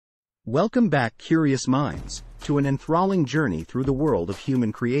Welcome back, curious minds, to an enthralling journey through the world of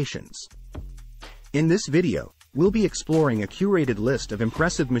human creations. In this video, we'll be exploring a curated list of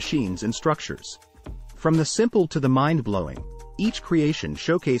impressive machines and structures. From the simple to the mind-blowing, each creation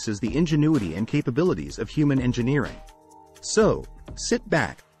showcases the ingenuity and capabilities of human engineering. So, sit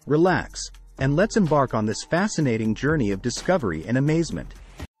back, relax, and let's embark on this fascinating journey of discovery and amazement.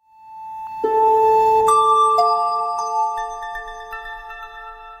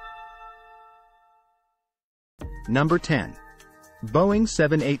 Number 10. Boeing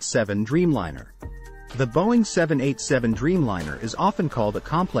 787 Dreamliner. The Boeing 787 Dreamliner is often called a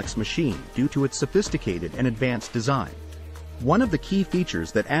complex machine due to its sophisticated and advanced design. One of the key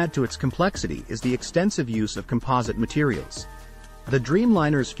features that add to its complexity is the extensive use of composite materials. The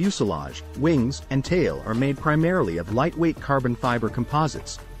Dreamliner's fuselage, wings, and tail are made primarily of lightweight carbon fiber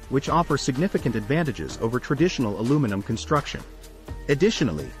composites, which offer significant advantages over traditional aluminum construction.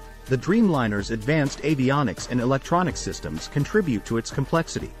 Additionally, the Dreamliner's advanced avionics and electronic systems contribute to its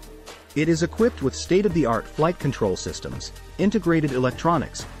complexity. It is equipped with state-of-the-art flight control systems, integrated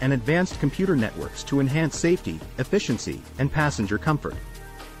electronics, and advanced computer networks to enhance safety, efficiency, and passenger comfort.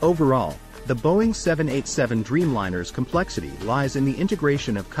 Overall, the Boeing 787 Dreamliner's complexity lies in the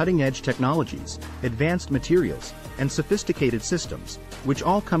integration of cutting-edge technologies, advanced materials, and sophisticated systems, which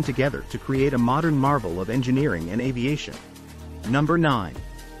all come together to create a modern marvel of engineering and aviation. Number 9.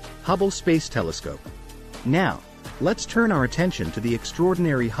 Hubble Space Telescope. Now, let's turn our attention to the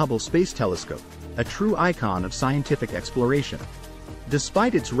extraordinary Hubble Space Telescope, a true icon of scientific exploration.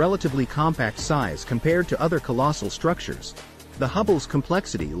 Despite its relatively compact size compared to other colossal structures, the Hubble's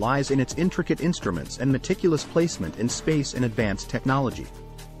complexity lies in its intricate instruments and meticulous placement in space and advanced technology.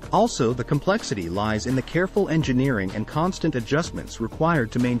 Also, the complexity lies in the careful engineering and constant adjustments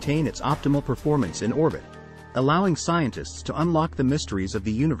required to maintain its optimal performance in orbit, allowing scientists to unlock the mysteries of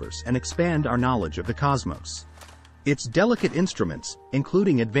the universe and expand our knowledge of the cosmos. Its delicate instruments,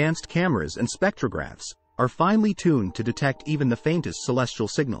 including advanced cameras and spectrographs, are finely tuned to detect even the faintest celestial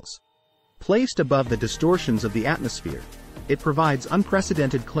signals. Placed above the distortions of the atmosphere, it provides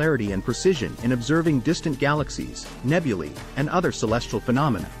unprecedented clarity and precision in observing distant galaxies, nebulae, and other celestial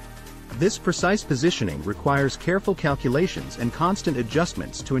phenomena. This precise positioning requires careful calculations and constant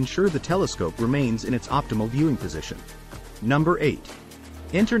adjustments to ensure the telescope remains in its optimal viewing position. Number 8.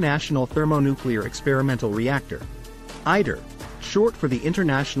 International Thermonuclear Experimental Reactor. ITER, short for the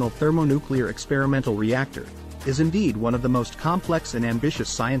International Thermonuclear Experimental Reactor, is indeed one of the most complex and ambitious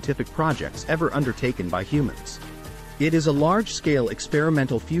scientific projects ever undertaken by humans. It is a large-scale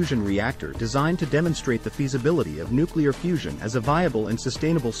experimental fusion reactor designed to demonstrate the feasibility of nuclear fusion as a viable and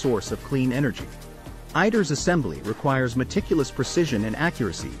sustainable source of clean energy. ITER's assembly requires meticulous precision and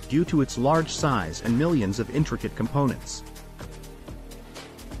accuracy due to its large size and millions of intricate components.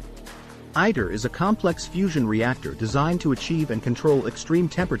 ITER is a complex fusion reactor designed to achieve and control extreme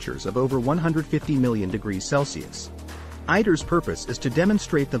temperatures of over 150 million degrees Celsius. ITER's purpose is to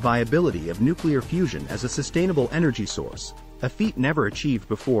demonstrate the viability of nuclear fusion as a sustainable energy source, a feat never achieved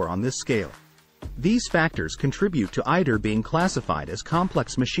before on this scale. These factors contribute to ITER being classified as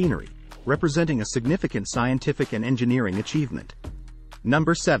complex machinery, representing a significant scientific and engineering achievement.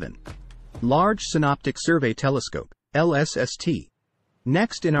 Number 7. Large Synoptic Survey Telescope, LSST.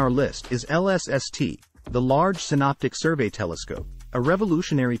 Next in our list is LSST, the Large Synoptic Survey Telescope, a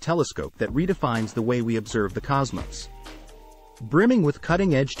revolutionary telescope that redefines the way we observe the cosmos. Brimming with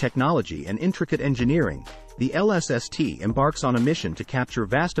cutting-edge technology and intricate engineering, the LSST embarks on a mission to capture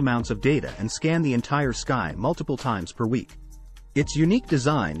vast amounts of data and scan the entire sky multiple times per week. Its unique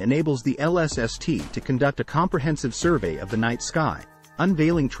design enables the LSST to conduct a comprehensive survey of the night sky,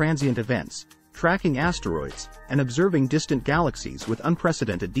 unveiling transient events, tracking asteroids, and observing distant galaxies with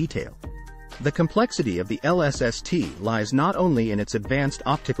unprecedented detail. The complexity of the LSST lies not only in its advanced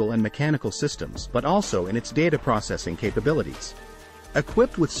optical and mechanical systems but also in its data processing capabilities.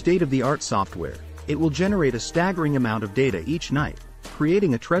 Equipped with state-of-the-art software, it will generate a staggering amount of data each night,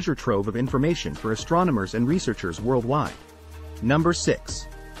 creating a treasure trove of information for astronomers and researchers worldwide. Number 6.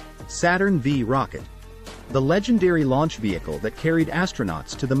 Saturn V Rocket. The legendary launch vehicle that carried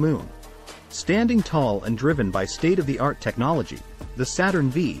astronauts to the Moon. Standing tall and driven by state-of-the-art technology, the Saturn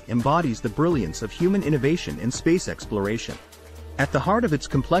V embodies the brilliance of human innovation in space exploration. At the heart of its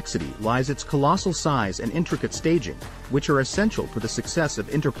complexity lies its colossal size and intricate staging, which are essential for the success of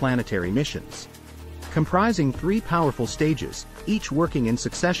interplanetary missions. Comprising 3 powerful stages, each working in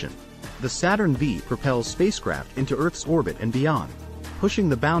succession, the Saturn V propels spacecraft into Earth's orbit and beyond, pushing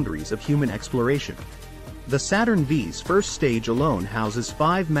the boundaries of human exploration. The Saturn V's first stage alone houses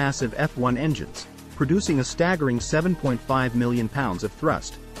 5 massive F1 engines, producing a staggering 7.5 million pounds of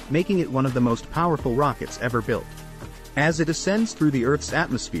thrust, making it one of the most powerful rockets ever built. As it ascends through the Earth's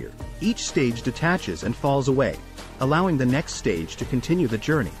atmosphere, each stage detaches and falls away, allowing the next stage to continue the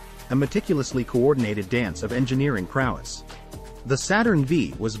journey, a meticulously coordinated dance of engineering prowess. The Saturn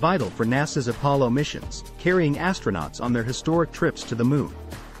V was vital for NASA's Apollo missions, carrying astronauts on their historic trips to the Moon.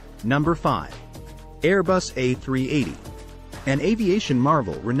 Number 5. Airbus A380. An aviation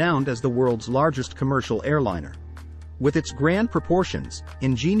marvel renowned as the world's largest commercial airliner. With its grand proportions,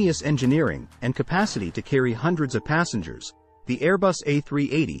 ingenious engineering, and capacity to carry hundreds of passengers, the Airbus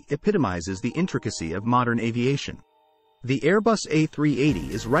A380 epitomizes the intricacy of modern aviation. The Airbus A380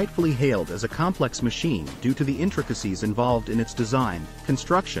 is rightfully hailed as a complex machine due to the intricacies involved in its design,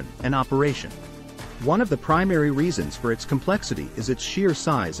 construction, and operation. One of the primary reasons for its complexity is its sheer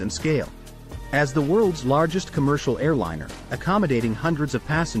size and scale. As the world's largest commercial airliner, accommodating hundreds of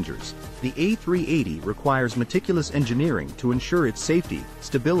passengers, the A380 requires meticulous engineering to ensure its safety,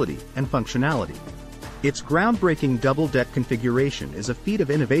 stability, and functionality. Its groundbreaking double-deck configuration is a feat of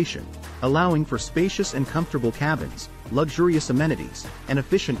innovation, allowing for spacious and comfortable cabins, luxurious amenities, and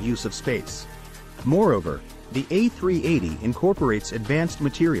efficient use of space. Moreover, the A380 incorporates advanced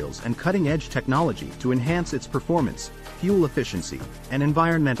materials and cutting-edge technology to enhance its performance, fuel efficiency, and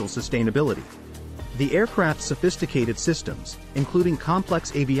environmental sustainability. The aircraft's sophisticated systems, including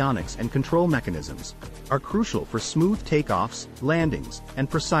complex avionics and control mechanisms, are crucial for smooth takeoffs, landings, and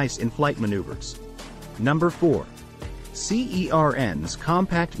precise in-flight maneuvers. Number 4. CERN's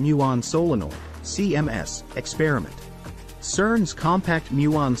Compact Muon Solenoid, CMS Experiment. CERN's Compact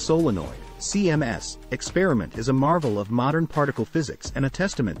Muon Solenoid, CMS Experiment is a marvel of modern particle physics and a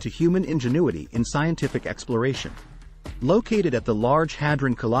testament to human ingenuity in scientific exploration. Located at the Large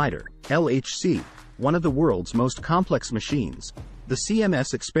Hadron Collider, LHC, one of the world's most complex machines, the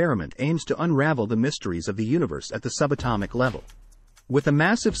CMS experiment aims to unravel the mysteries of the universe at the subatomic level. With a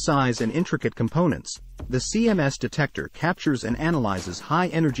massive size and intricate components, the CMS detector captures and analyzes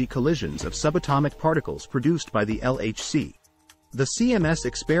high-energy collisions of subatomic particles produced by the LHC. The CMS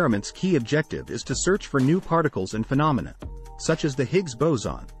experiment's key objective is to search for new particles and phenomena, such as the Higgs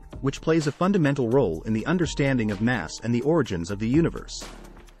boson, which plays a fundamental role in the understanding of mass and the origins of the universe.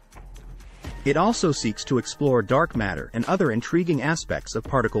 It also seeks to explore dark matter and other intriguing aspects of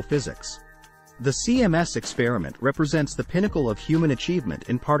particle physics. The CMS experiment represents the pinnacle of human achievement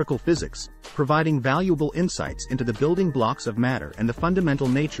in particle physics, providing valuable insights into the building blocks of matter and the fundamental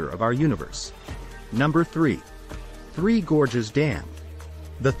nature of our universe. Number 3. Three Gorges Dam.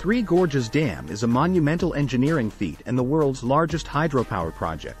 The Three Gorges Dam is a monumental engineering feat and the world's largest hydropower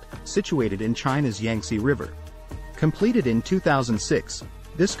project, situated in China's Yangtze River. Completed in 2006,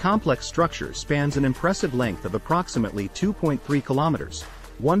 this complex structure spans an impressive length of approximately 2.3 kilometers,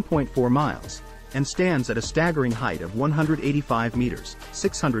 1.4 miles, and stands at a staggering height of 185 meters,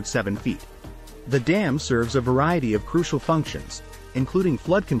 607 feet. The dam serves a variety of crucial functions, including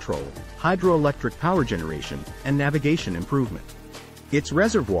flood control, hydroelectric power generation, and navigation improvement. Its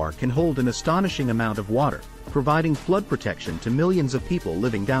reservoir can hold an astonishing amount of water, providing flood protection to millions of people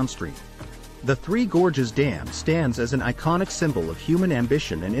living downstream. The Three Gorges Dam stands as an iconic symbol of human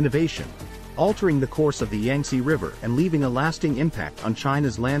ambition and innovation, altering the course of the Yangtze River and leaving a lasting impact on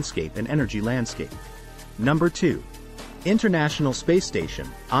China's landscape and energy landscape. Number 2. International Space Station,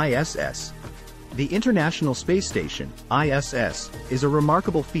 ISS. The International Space Station, ISS, is a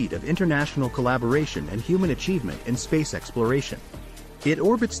remarkable feat of international collaboration and human achievement in space exploration. It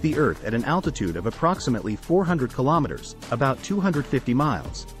orbits the Earth at an altitude of approximately 400 kilometers, about 250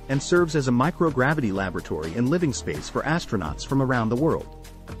 miles, and serves as a microgravity laboratory and living space for astronauts from around the world.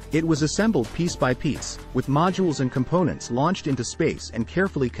 It was assembled piece by piece, with modules and components launched into space and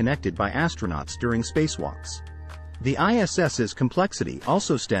carefully connected by astronauts during spacewalks. The ISS's complexity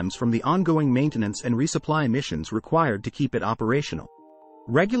also stems from the ongoing maintenance and resupply missions required to keep it operational.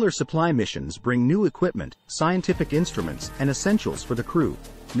 Regular supply missions bring new equipment, scientific instruments, and essentials for the crew,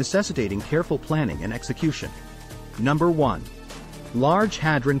 necessitating careful planning and execution. Number 1. Large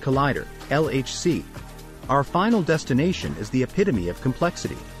Hadron Collider, LHC. Our final destination is the epitome of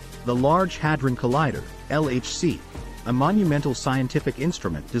complexity, the Large Hadron Collider, LHC, a monumental scientific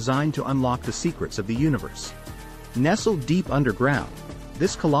instrument designed to unlock the secrets of the universe. Nestled deep underground,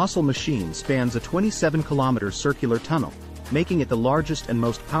 this colossal machine spans a 27-kilometer circular tunnel, making it the largest and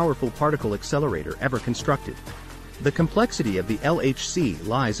most powerful particle accelerator ever constructed. The complexity of the LHC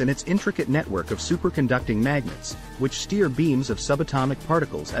lies in its intricate network of superconducting magnets, which steer beams of subatomic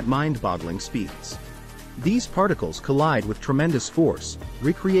particles at mind-boggling speeds. These particles collide with tremendous force,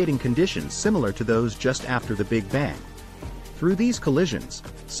 recreating conditions similar to those just after the Big Bang. Through these collisions,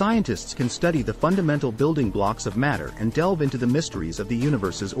 scientists can study the fundamental building blocks of matter and delve into the mysteries of the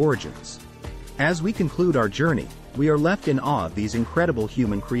universe's origins. As we conclude our journey, we are left in awe of these incredible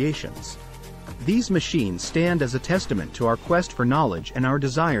human creations. These machines stand as a testament to our quest for knowledge and our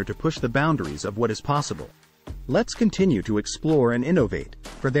desire to push the boundaries of what is possible. Let's continue to explore and innovate,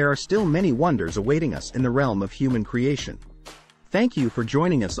 for there are still many wonders awaiting us in the realm of human creation. Thank you for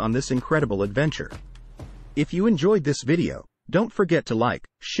joining us on this incredible adventure. If you enjoyed this video, don't forget to like,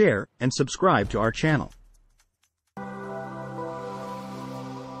 share, and subscribe to our channel.